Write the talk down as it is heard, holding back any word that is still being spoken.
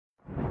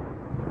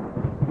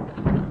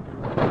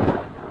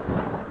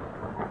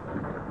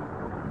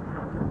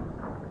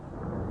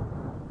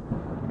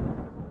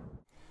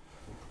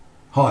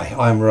Hi,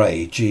 I'm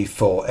Ray,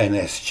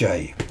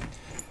 G4NSJ.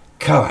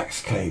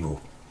 Coax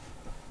cable.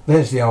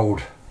 There's the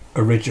old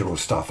original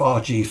stuff,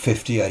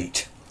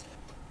 RG58.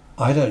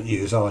 I don't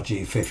use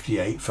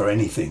RG58 for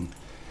anything,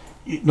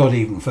 not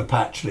even for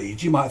patch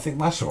leads. You might think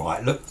that's all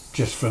right, look,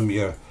 just from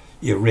your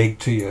rig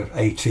to your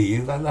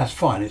ATU, that's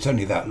fine, it's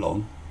only that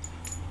long.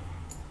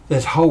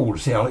 There's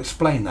holes, see, I'll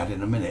explain that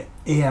in a minute.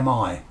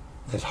 EMI,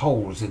 there's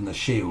holes in the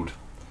shield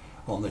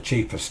on the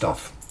cheaper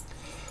stuff.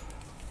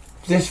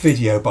 This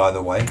video, by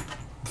the way,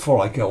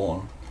 before I go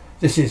on,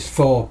 this is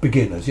for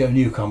beginners,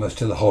 newcomers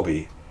to the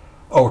hobby.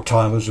 Old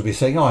timers will be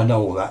saying, oh, I know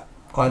all that,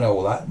 I know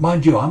all that.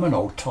 Mind you, I'm an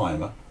old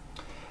timer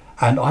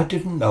and I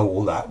didn't know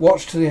all that.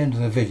 Watch to the end of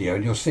the video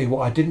and you'll see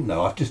what I didn't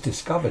know. I've just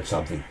discovered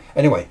something.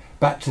 Anyway,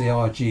 back to the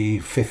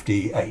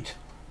RG58.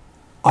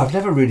 I've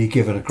never really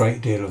given a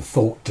great deal of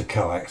thought to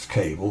coax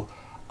cable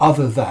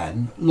other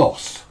than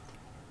loss.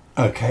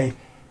 Okay,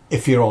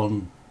 if you're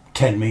on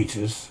 10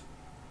 meters,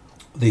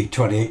 the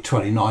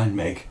 28-29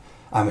 meg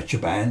amateur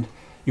band,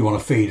 you want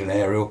to feed an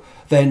aerial,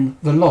 then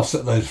the loss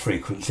at those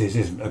frequencies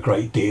isn't a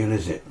great deal,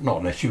 is it? Not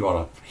unless you've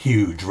got a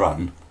huge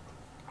run.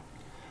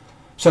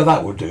 So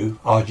that will do,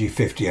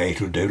 RG58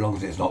 will do, as long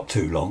as it's not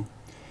too long.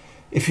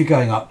 If you're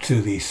going up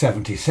to the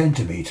 70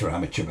 centimetre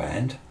amateur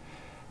band,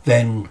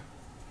 then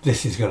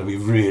this is going to be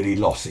really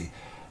lossy.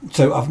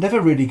 So I've never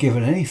really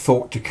given any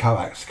thought to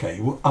coax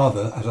cable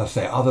as I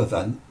say, other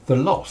than the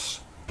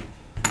loss.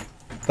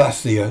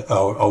 That's the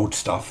old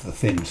stuff, the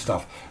thin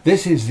stuff.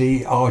 This is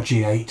the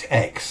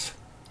RG8X,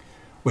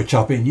 which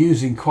I've been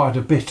using quite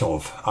a bit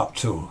of up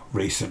till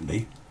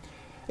recently.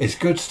 It's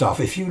good stuff.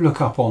 If you look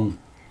up on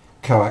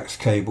coax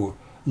cable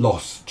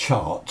loss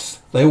charts,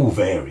 they all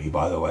vary,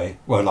 by the way.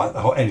 Well, like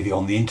anything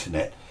on the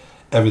internet,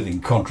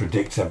 everything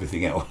contradicts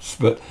everything else,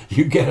 but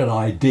you get an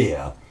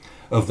idea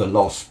of the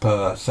loss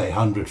per, say,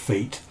 100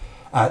 feet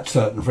at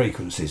certain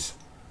frequencies.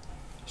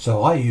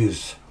 So I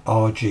use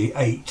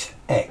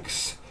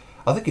RG8X.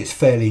 I think it's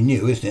fairly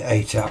new, isn't it?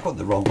 8, I've got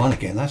the wrong one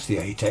again. That's the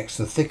 8X,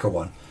 the thicker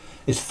one.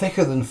 It's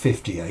thicker than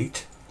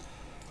 58.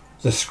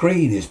 The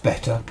screen is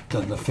better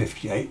than the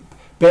 58.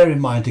 Bear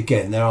in mind,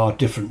 again, there are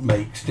different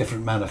makes,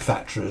 different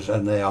manufacturers,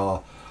 and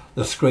the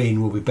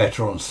screen will be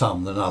better on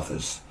some than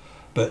others.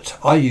 But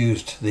I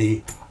used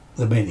the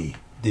mini,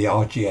 the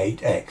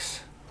RG8X,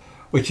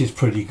 which is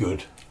pretty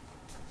good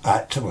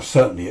at, well,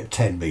 certainly at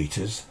 10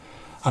 meters.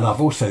 And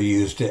I've also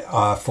used it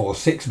for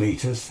 6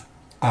 meters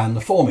and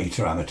the 4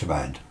 meter amateur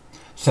band,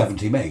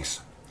 70 megs.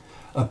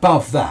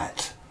 Above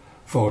that,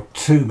 for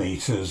 2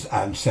 meters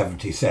and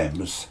 70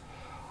 sems,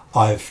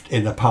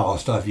 in the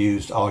past I've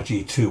used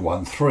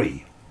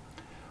RG213,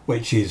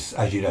 which is,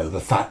 as you know, the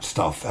fat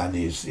stuff, and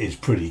is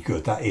pretty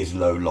good. That is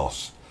low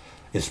loss,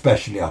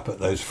 especially up at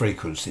those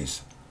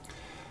frequencies.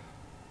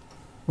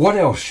 What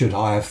else should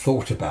I have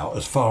thought about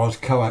as far as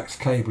coax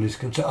cable is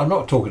concerned? I'm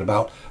not talking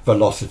about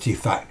velocity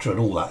factor and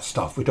all that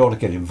stuff. We don't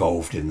want to get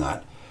involved in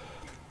that.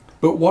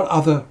 But what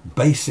other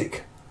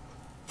basic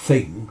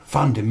thing,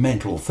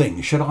 fundamental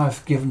thing, should I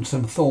have given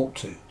some thought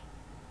to?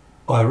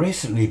 I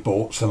recently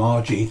bought some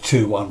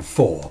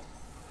RG214.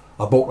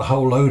 I bought a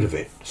whole load of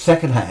it,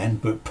 second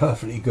hand, but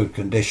perfectly good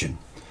condition.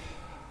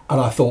 And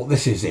I thought,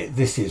 this is it.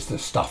 This is the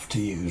stuff to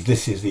use.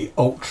 This is the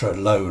ultra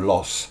low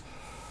loss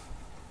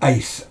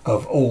ace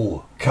of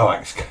all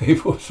coax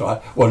cables, right?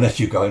 Well, unless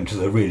you go into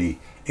the really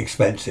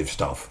expensive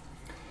stuff.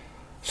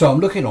 So I'm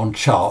looking on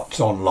charts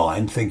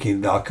online,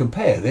 thinking I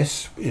compare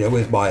this,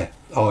 with my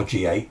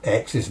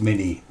RG8X, this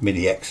mini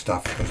X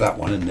stuff, because that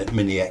one, isn't it?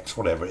 Mini X,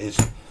 whatever it is.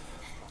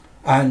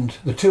 And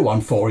the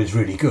 214 is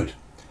really good.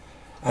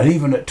 And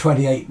even at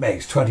 28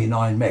 megs,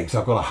 29 megs,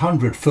 I've got a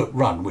 100-foot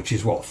run, which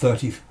is what,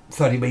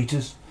 30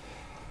 meters?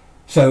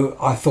 So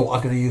I thought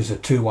I'm going to use a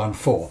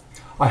 214.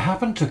 I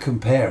happened to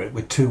compare it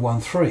with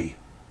 213.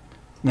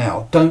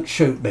 Now, don't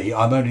shoot me,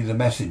 I'm only the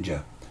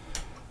messenger.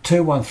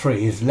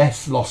 213 is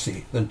less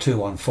lossy than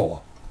 214.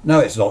 No,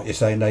 it's not, you're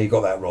saying, no, you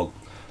got that wrong.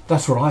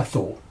 That's what I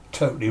thought,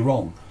 totally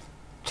wrong.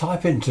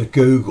 Type into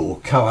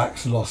Google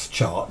coax loss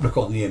chart, look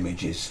on the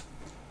images,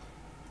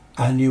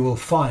 and you will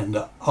find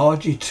that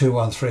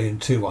RG213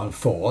 and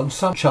 214, and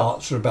some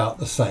charts are about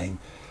the same,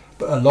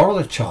 but a lot of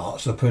the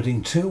charts are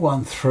putting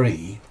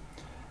 213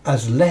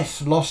 as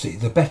less lossy,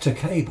 the better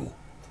cable,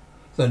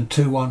 than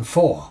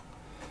 214.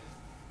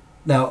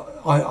 Now,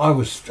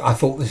 I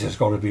thought this has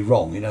got to be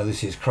wrong,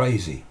 this is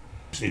crazy.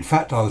 In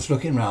fact, I was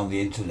looking around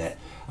the internet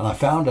and I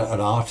found an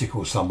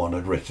article someone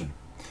had written,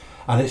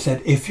 and it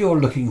said, if you're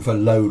looking for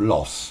low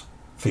loss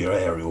for your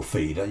aerial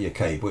feeder, your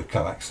cable with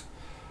coax,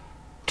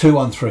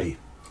 213.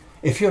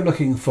 If you're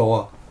looking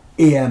for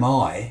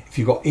EMI, if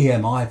you've got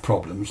EMI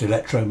problems,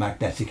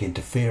 electromagnetic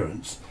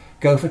interference,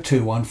 go for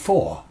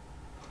 214.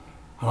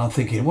 And I'm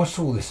thinking, what's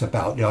all this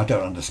about? I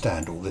don't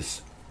understand all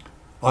this.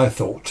 I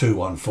thought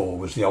 214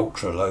 was the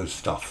ultra low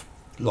stuff,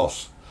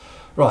 loss.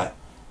 Right,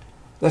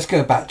 let's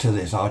go back to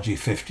this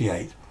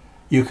RG58.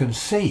 You can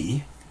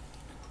see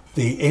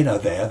the inner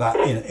there, that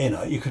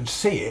inner, you can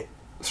see it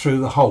through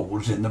the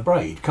holes in the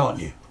braid, can't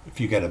you? If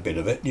you get a bit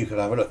of it, you can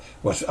have a look.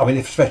 Well, I mean,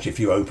 especially if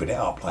you open it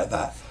up like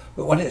that.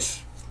 But when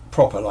it's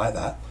proper like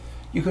that,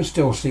 you can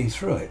still see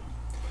through it.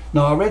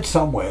 Now I read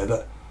somewhere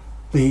that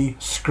the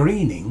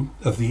screening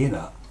of the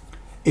inner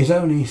is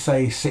only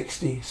say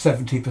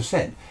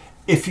 60–70%.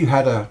 If you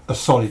had a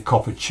solid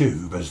copper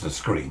tube as the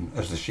screen,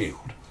 as the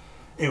shield,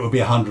 it would be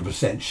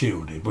 100%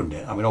 shielded, wouldn't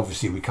it? I mean,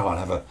 obviously we can't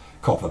have a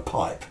copper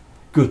pipe,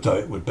 good though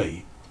it would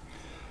be.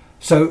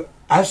 So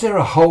as there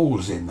are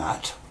holes in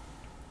that,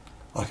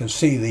 I can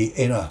see the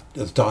inner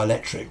the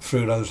dielectric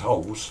through those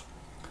holes.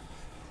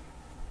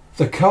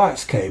 The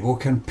coax cable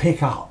can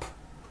pick up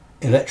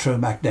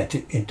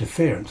electromagnetic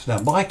interference. Now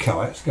my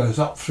coax goes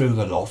up through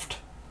the loft,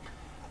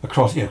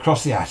 across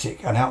the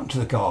attic and out into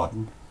the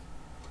garden.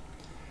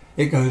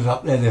 It goes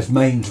up there, there's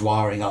mains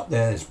wiring up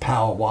there, there's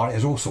power wiring,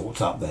 there's all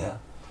sorts up there.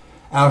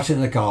 Out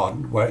in the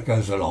garden where it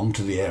goes along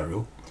to the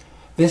aerial,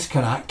 this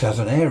can act as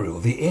an aerial.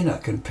 The inner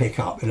can pick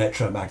up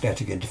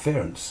electromagnetic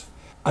interference.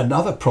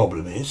 Another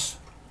problem is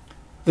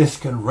this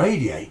can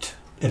radiate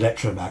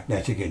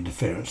electromagnetic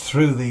interference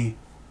through the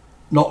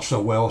not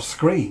so well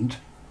screened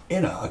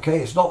inner. Okay,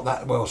 it's not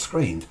that well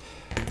screened.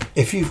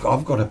 If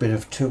I've got a bit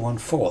of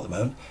 214 at the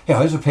moment. Here,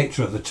 here's a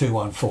picture of the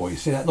 214. You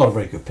see that? Not a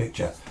very good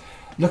picture.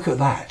 Look at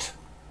that.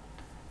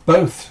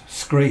 Both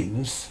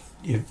screens,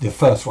 the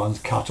first one's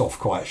cut off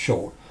quite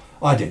short.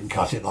 I didn't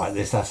cut it like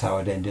this, that's how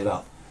it ended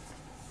up.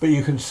 But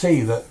you can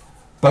see that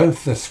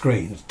both the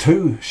screens,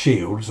 two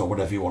shields or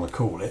whatever you want to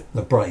call it,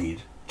 the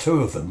braid,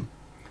 two of them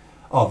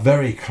are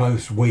very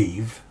close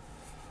weave,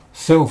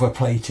 silver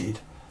plated.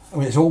 I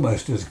mean, it's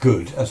almost as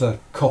good as a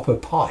copper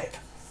pipe,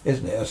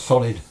 isn't it? A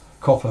solid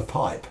copper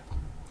pipe.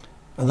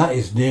 And that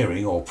is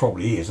nearing, or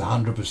probably is,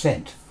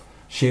 100%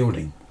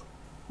 shielding.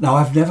 Now,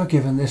 I've never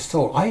given this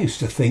thought. I used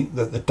to think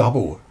that the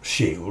double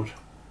shield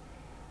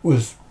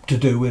was to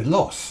do with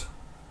loss.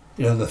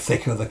 You know, the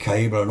thicker the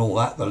cable and all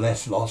that, the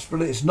less loss.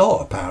 But it's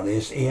not, apparently.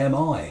 It's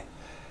EMI.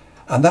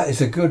 And that is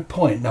a good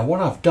point. Now,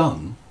 what I've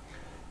done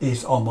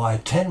is on my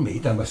 10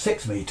 metre, my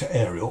 6 metre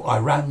aerial, I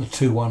ran the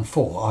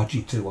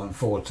 214,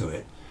 RG214 to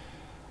it.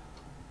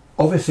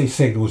 Obviously,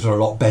 signals are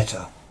a lot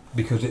better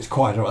because it's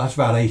quite, that's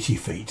about 80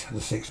 feet,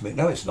 the 6 metre.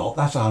 No, it's not.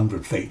 That's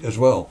 100 feet as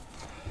well.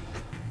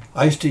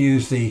 I used to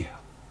use the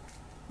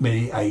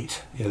Mini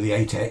 8, you know, the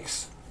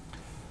 8X.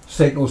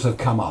 Signals have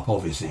come up,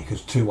 obviously,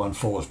 because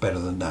 214 is better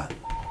than that.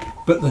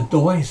 But the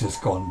noise has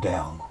gone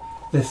down.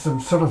 There's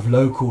some sort of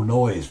local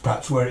noise,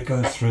 perhaps where it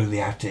goes through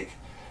the attic.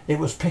 It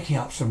was picking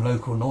up some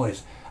local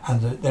noise,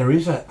 and there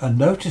is a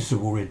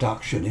noticeable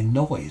reduction in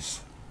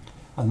noise.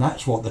 And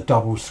that's what the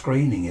double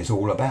screening is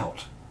all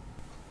about.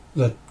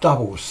 The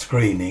double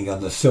screening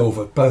and the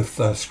silver, both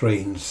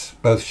screens,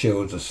 both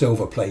shields are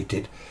silver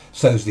plated,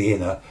 so's the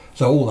inner,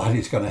 so all that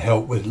is going to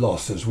help with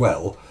loss as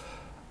well.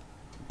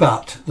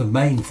 But the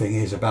main thing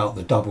is about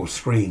the double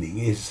screening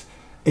is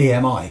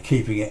EMI,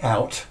 keeping it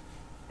out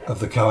of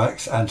the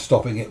coax and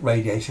stopping it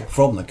radiating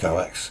from the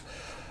coax.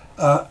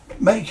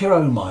 Make your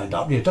own mind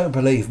up. You don't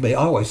believe me,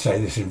 I always say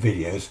this in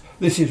videos,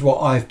 this is what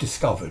I've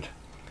discovered.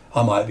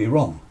 I might be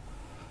wrong.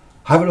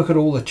 Have a look at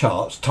all the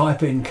charts,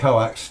 type in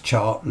coax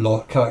chart,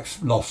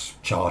 coax loss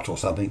chart or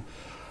something,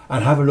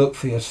 and have a look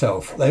for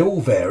yourself. They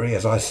all vary,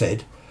 as I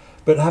said,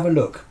 but have a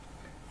look.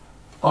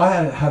 I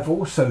have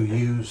also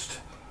used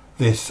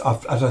this,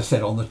 as I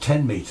said, on the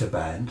 10 metre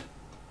band,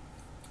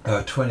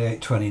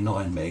 28-29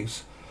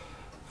 megs.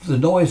 The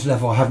noise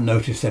level, I haven't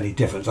noticed any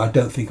difference. I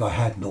don't think I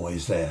had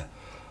noise there.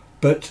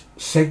 But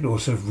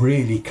signals have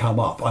really come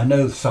up. I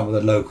know some of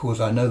the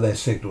locals, I know their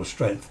signal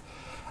strength,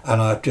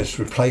 and I've just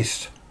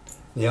replaced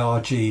the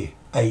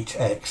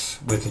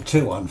RG8X with the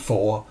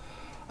 214,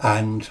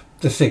 and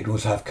the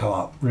signals have come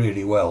up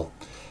really well.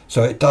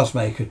 So it does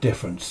make a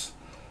difference.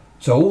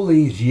 So all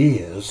these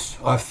years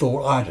I've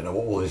thought, I don't know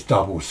what all this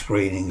double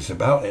screening's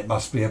about, it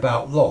must be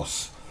about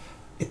loss.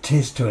 It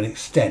is to an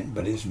extent,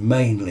 but it's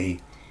mainly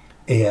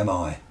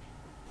EMI.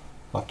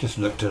 I've just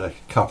looked at a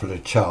couple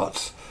of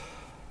charts.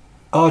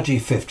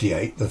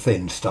 RG58, the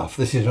thin stuff,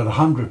 this is at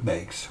 100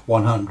 megs,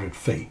 100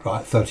 feet,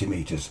 right, 30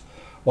 metres,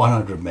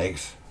 100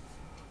 megs,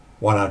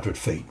 100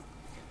 feet.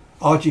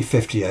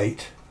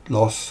 RG58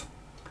 loss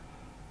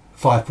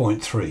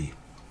 5.3.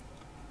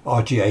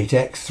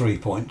 RG8X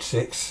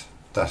 3.6,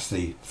 that's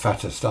the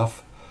fatter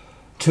stuff.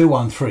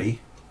 213,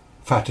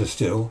 fatter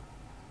still,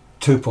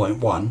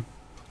 2.1.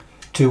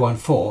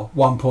 214,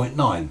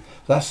 1.9.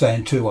 That's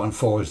saying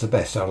 214 is the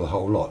best out of the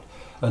whole lot.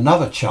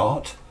 Another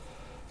chart,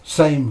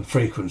 same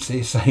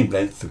frequency, same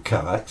length of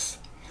coax.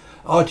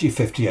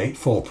 RG58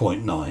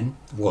 4.9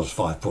 was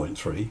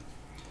 5.3.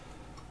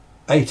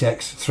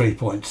 8X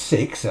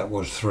 3.6, that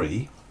was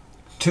 3.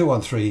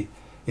 213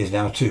 is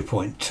now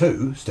 2.2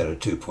 instead of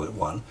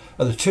 2.1.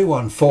 And the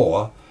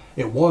 214,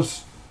 it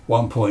was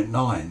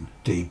 1.9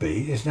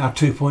 dB, it's now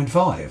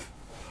 2.5.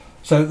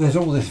 So there's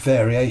all this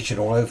variation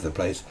all over the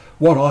place.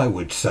 What I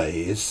would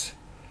say is,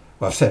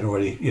 well, I've said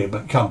already, you know,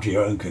 but come to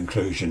your own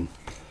conclusion,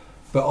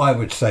 but I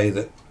would say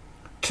that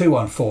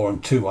 214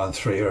 and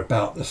 213 are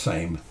about the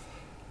same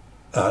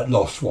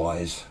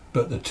loss-wise,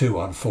 but the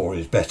 214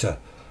 is better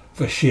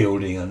for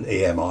shielding and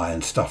EMI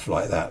and stuff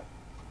like that.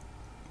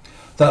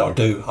 that'll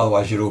do,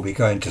 otherwise you'll all be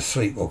going to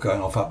sleep or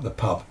going off up the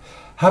pub.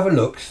 Have a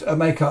look,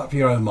 make up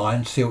your own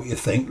mind, see what you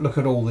think, look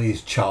at all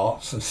these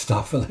charts and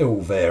stuff, and they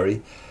all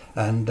vary,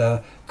 and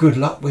good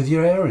luck with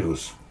your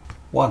aerials.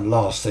 One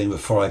last thing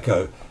before I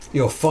go,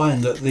 you'll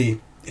find that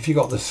if you've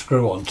got the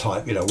screw-on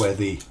type, you know, where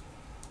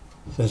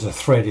there's a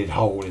threaded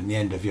hole in the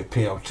end of your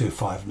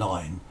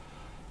PL259,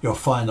 you'll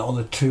find that on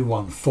the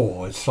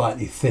 214 it's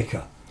slightly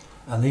thicker,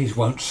 and these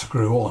won't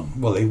screw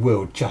on. Well, they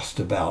will just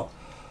about.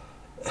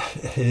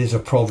 It is a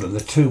problem. The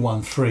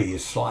 213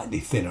 is slightly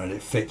thinner and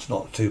it fits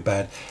not too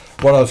bad.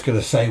 What I was going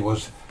to say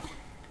was,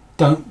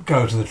 don't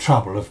go to the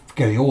trouble of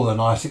getting all the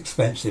nice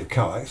expensive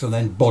coax and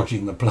then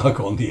bodging the plug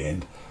on the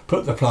end.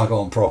 Put the plug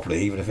on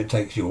properly, even if it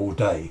takes you all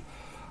day.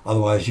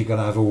 Otherwise you're going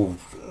to have all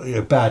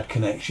bad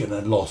connection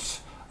and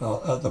loss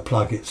at the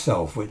plug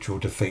itself, which will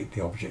defeat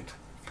the object.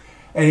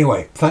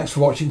 Anyway, thanks for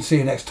watching. See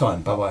you next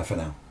time. Bye bye for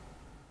now.